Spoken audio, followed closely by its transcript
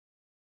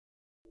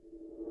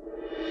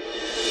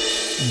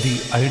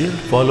The ideal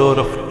follower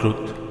of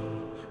truth,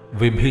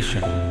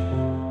 Vibheeshan.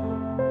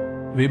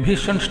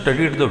 Vibheeshan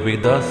studied the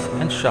Vedas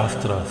and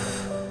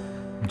Shastras,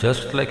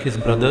 just like his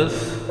brothers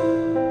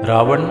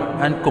Ravan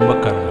and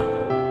Kumbhakarna.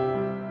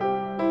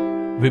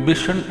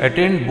 Vibheeshan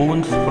attained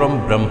boons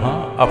from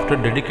Brahma after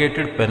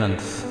dedicated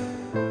penance.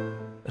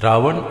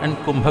 Ravan and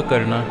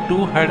Kumbhakarna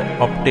too had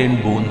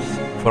obtained boons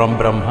from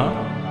Brahma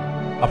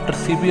after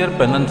severe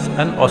penance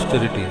and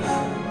austerities.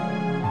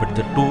 But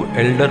the two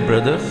elder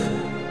brothers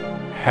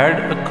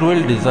had a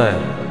cruel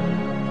desire.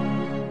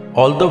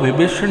 Although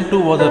Vibheeshan too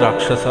was a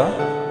Rakshasa,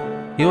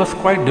 he was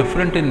quite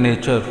different in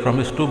nature from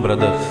his two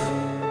brothers.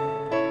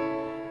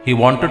 He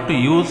wanted to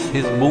use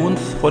his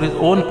boons for his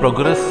own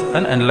progress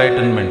and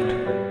enlightenment.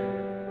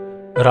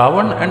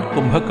 Ravan and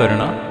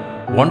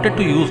Kumbhakarna wanted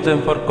to use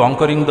them for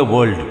conquering the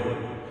world,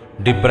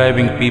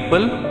 depriving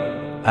people,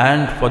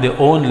 and for their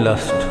own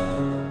lust.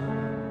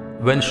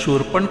 When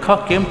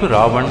Shurpankha came to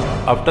Ravan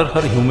after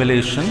her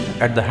humiliation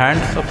at the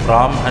hands of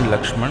Ram and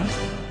Lakshman,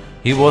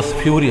 he was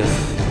furious.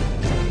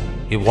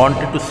 He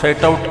wanted to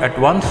set out at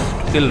once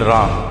to kill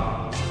Ram.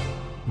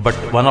 But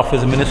one of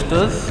his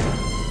ministers,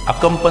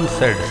 Akampan,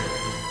 said,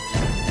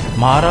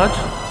 "Maharaj,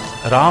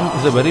 Ram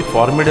is a very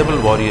formidable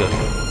warrior.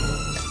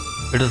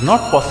 It is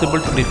not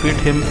possible to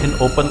defeat him in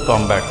open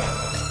combat.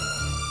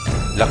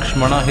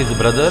 Lakshmana, his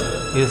brother,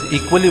 is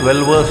equally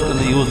well versed in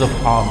the use of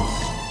arms.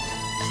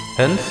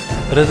 Hence,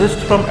 resist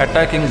from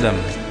attacking them.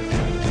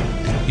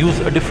 Use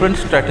a different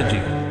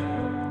strategy."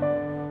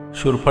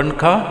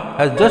 Shurpankha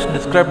has just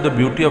described the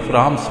beauty of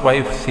Ram's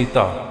wife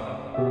Sita.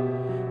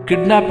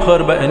 Kidnap her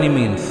by any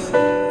means.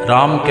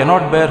 Ram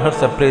cannot bear her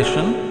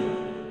separation,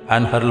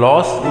 and her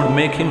loss would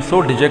make him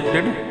so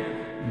dejected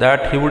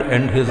that he would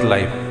end his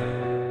life.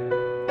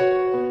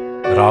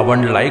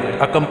 Ravan liked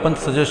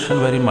Akampan's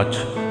suggestion very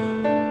much.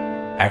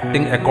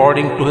 Acting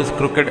according to his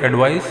crooked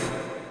advice,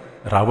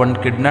 Ravan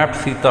kidnapped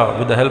Sita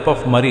with the help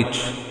of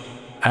Marich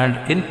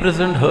and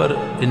imprisoned her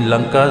in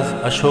Lanka's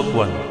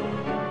Ashokvan.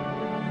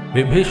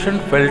 Vibheeshan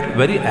felt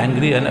very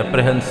angry and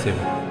apprehensive.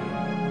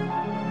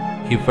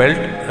 He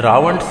felt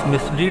Ravan's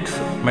misdeeds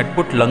might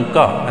put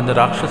Lanka and the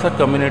Rakshasa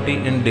community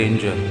in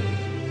danger.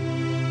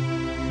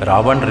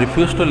 Ravan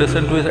refused to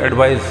listen to his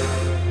advice,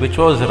 which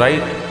was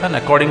right and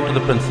according to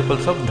the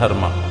principles of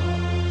Dharma.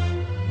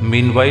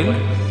 Meanwhile,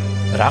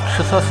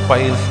 Rakshasa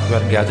spies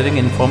were gathering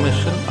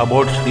information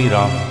about Sri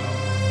Ram.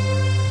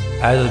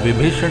 As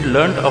Vibheeshan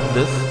learnt of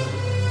this,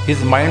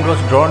 his mind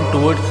was drawn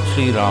towards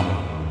Sri Ram.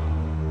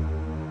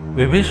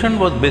 Vibheeshan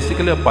was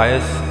basically a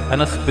pious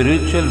and a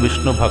spiritual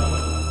Vishnu Bhakt.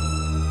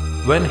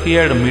 When he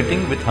had a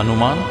meeting with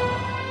Hanuman,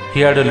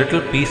 he had a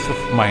little peace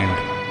of mind.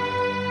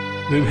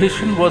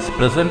 Vibheeshan was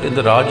present in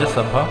the Rajya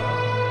Sabha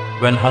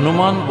when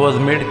Hanuman was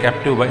made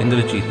captive by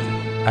Indrajit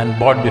and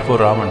brought before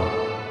Ravan.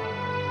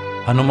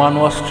 Hanuman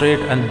was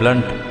straight and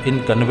blunt in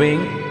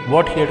conveying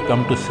what he had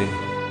come to say.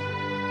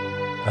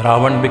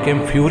 Ravan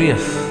became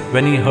furious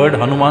when he heard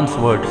Hanuman's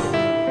words.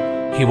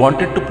 He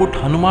wanted to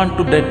put Hanuman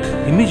to death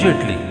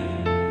immediately.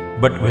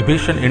 But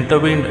Vibheeshan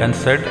intervened and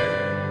said,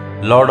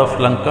 "Lord of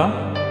Lanka,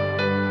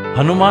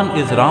 Hanuman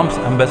is Ram's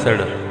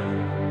ambassador,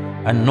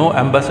 and no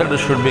ambassador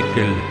should be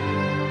killed.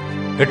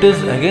 It is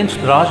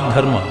against Raj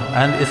Dharma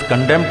and is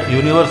condemned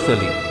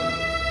universally.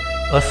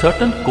 A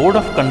certain code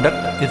of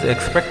conduct is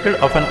expected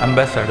of an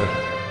ambassador.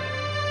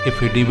 If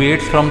he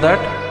deviates from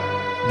that,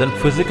 then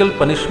physical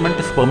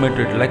punishment is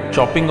permitted, like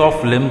chopping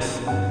off limbs,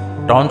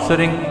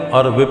 tonsuring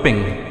or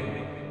whipping,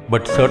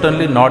 but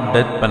certainly not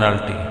death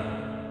penalty."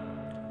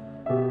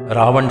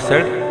 Ravan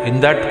said, "In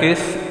that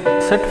case,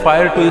 set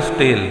fire to his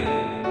tail,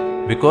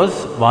 because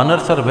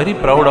Vanars are very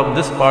proud of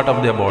this part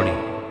of their body."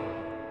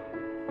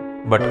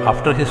 But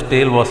after his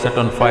tail was set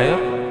on fire,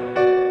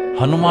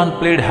 Hanuman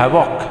played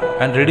havoc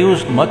and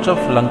reduced much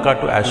of Lanka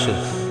to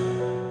ashes.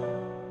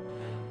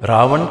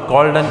 Ravan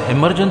called an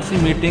emergency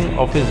meeting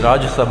of his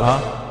Rajya Sabha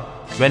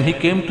when he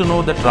came to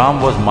know that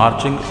Ram was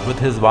marching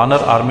with his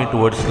Vanar army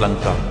towards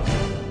Lanka.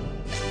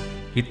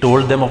 He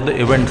told them of the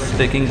events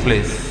taking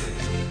place.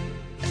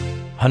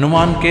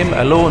 Hanuman came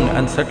alone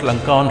and set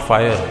Lanka on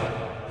fire,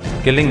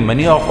 killing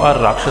many of our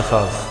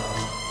Rakshasas.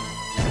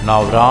 Now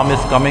Ram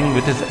is coming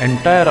with his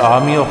entire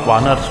army of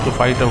Vanars to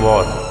fight a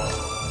war.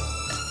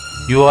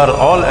 You are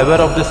all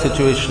aware of this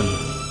situation.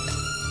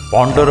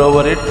 Ponder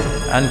over it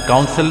and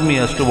counsel me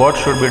as to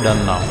what should be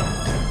done now."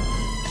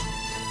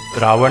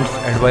 Ravan's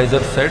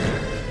advisor said,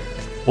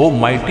 "O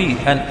mighty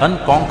and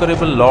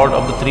unconquerable Lord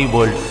of the three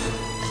worlds,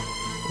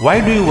 why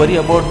do you worry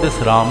about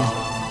this Ram?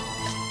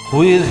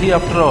 Who is he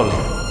after all?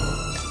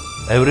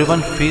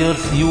 Everyone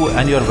fears you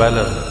and your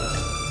valor.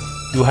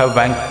 You have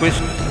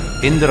vanquished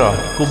Indra,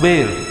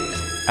 Kuber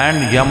and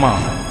Yama.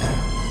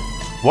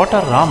 What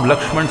are Ram,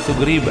 Lakshman,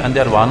 Sugriv and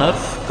their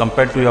Vanars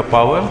compared to your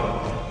power?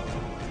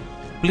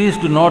 Please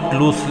do not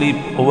lose sleep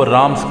over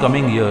Ram's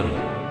coming here."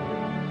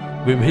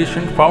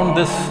 Vibheeshan found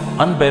this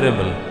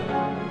unbearable.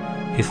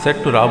 He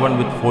said to Ravan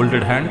with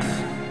folded hands,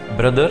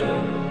 "Brother,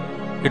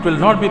 it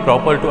will not be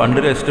proper to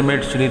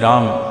underestimate Sri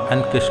Ram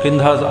and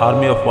Kishkindha's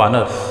army of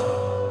Vanars.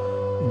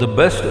 The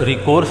best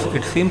recourse,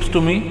 it seems to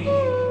me,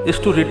 is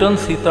to return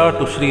Sita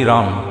to Sri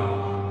Ram.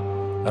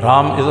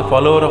 Ram is a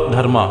follower of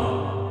Dharma,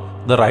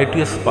 the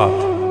righteous path.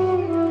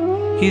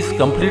 He is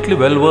completely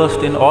well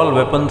versed in all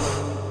weapons,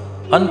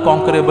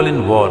 unconquerable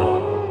in war.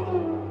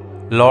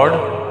 Lord,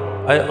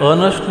 I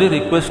earnestly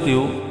request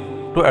you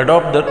to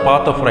adopt the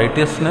path of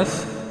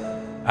righteousness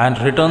and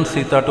return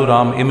Sita to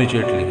Ram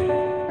immediately.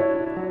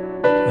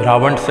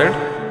 Ravan said,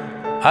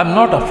 I am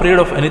not afraid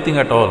of anything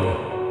at all.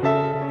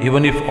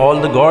 Even if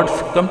all the gods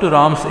come to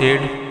Ram's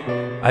aid,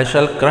 I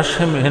shall crush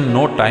him in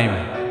no time.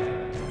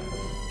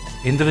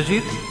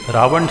 Indrajit,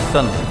 Ravan's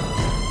son,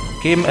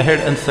 came ahead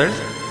and said,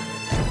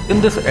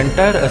 in this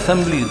entire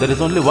assembly there is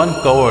only one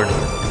coward,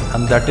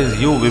 and that is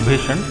you,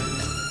 Vibheeshan.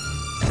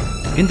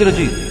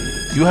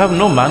 Indrajit, you have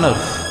no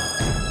manners.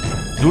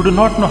 You do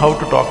not know how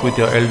to talk with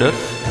your elders.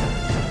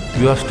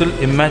 You are still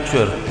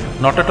immature,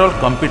 not at all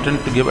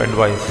competent to give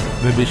advice,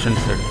 Vibheeshan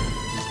said.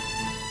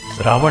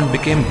 Ravan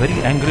became very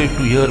angry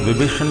to hear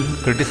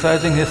Vibheeshan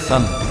criticizing his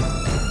son.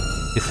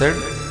 He said,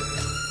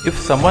 if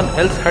someone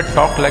else had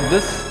talked like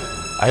this,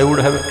 I would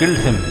have killed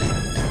him.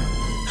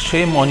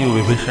 Shame on you,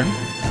 Vibheeshan.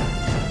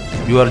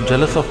 You are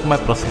jealous of my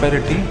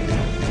prosperity,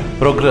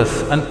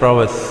 progress and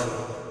prowess.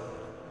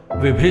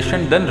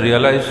 Vibheeshan then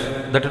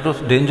realized that it was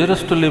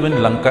dangerous to live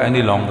in Lanka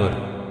any longer.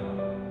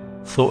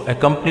 So,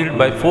 accompanied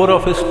by 4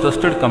 of his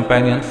trusted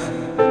companions,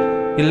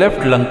 he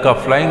left Lanka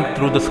flying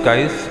through the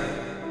skies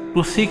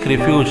to seek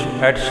refuge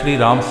at Sri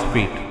Ram's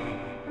feet.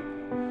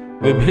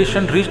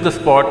 Vibheeshan reached the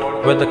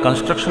spot where the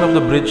construction of the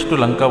bridge to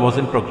Lanka was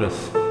in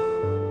progress.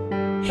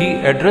 He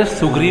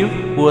addressed Sugriv,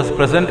 who was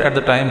present at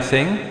the time,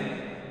 saying,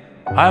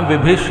 I am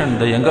Vibheeshan,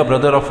 the younger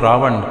brother of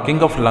Ravan,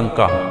 king of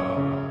Lanka.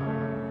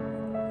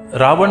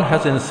 Ravan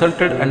has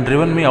insulted and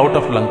driven me out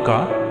of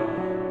Lanka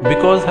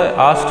because I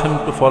asked him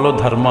to follow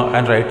Dharma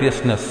and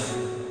righteousness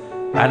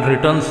and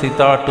return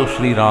Sita to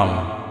Sri Ram.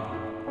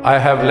 I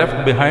have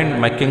left behind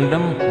my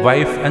kingdom,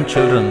 wife and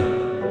children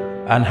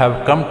and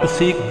have come to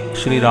seek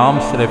Sri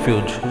Ram's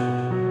refuge.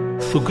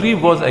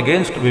 Sugriv was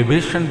against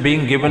Vibheeshan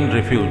being given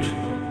refuge.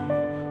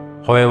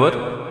 However,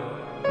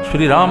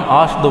 Sri Ram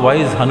asked the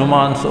wise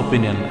Hanuman's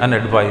opinion and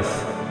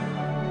advice.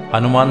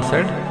 Hanuman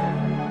said,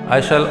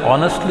 I shall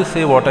honestly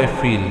say what I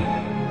feel.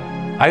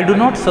 I do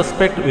not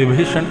suspect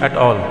Vibheeshan at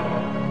all.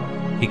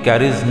 He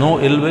carries no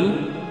ill will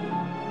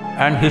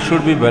and he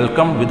should be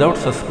welcomed without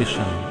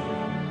suspicion.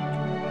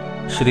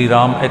 Sri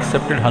Ram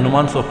accepted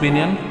Hanuman's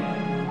opinion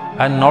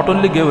and not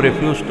only gave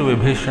refuge to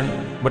Vibheeshan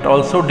but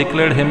also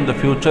declared him the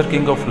future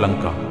king of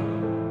Lanka.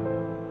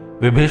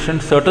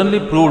 Vibheeshan certainly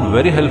proved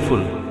very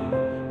helpful,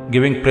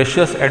 giving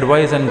precious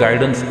advice and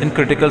guidance in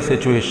critical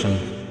situations.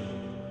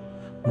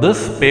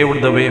 This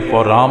paved the way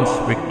for Ram's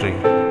victory.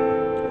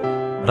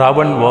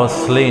 Ravan was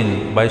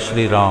slain by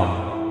Sri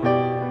Ram.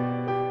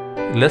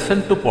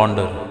 Lesson to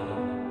ponder.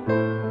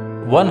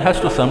 One has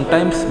to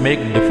sometimes make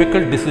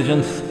difficult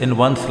decisions in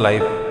one's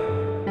life.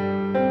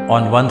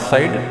 On one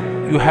side,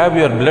 you have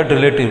your blood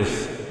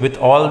relatives with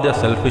all their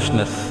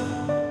selfishness,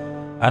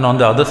 and on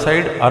the other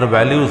side are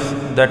values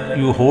that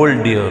you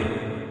hold dear.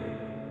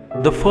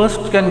 The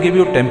first can give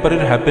you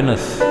temporary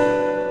happiness,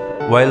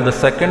 while the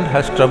second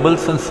has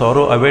troubles and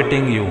sorrow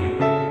awaiting you.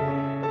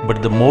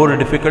 But the more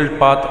difficult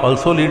path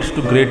also leads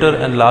to greater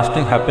and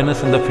lasting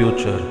happiness in the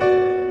future.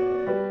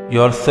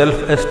 Your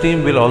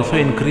self-esteem will also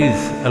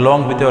increase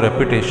along with your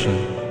reputation.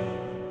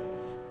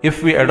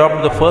 If we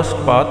adopt the first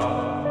path,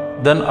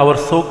 then our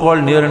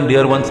so-called near and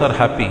dear ones are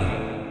happy.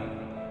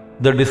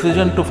 The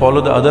decision to follow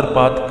the other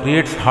path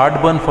creates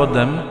heartburn for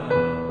them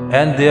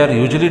and they are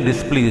usually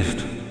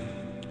displeased.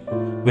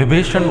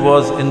 Vibheeshan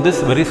was in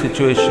this very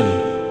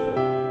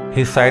situation.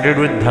 He sided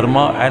with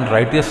Dharma and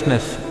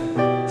righteousness,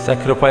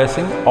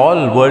 sacrificing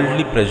all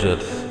worldly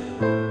pleasures.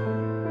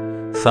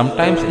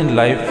 Sometimes in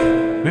life,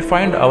 we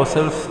find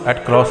ourselves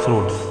at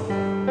crossroads.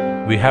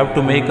 We have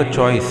to make a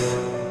choice,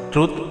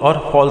 truth or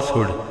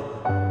falsehood,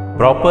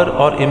 proper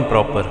or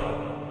improper,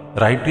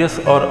 righteous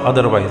or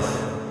otherwise.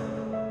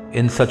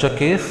 In such a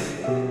case,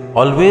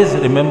 always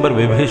remember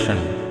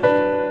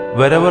Vibheeshan.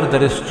 Wherever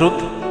there is truth,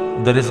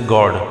 there is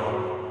God.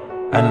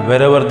 And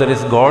wherever there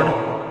is God,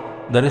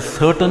 there is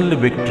certainly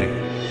victory.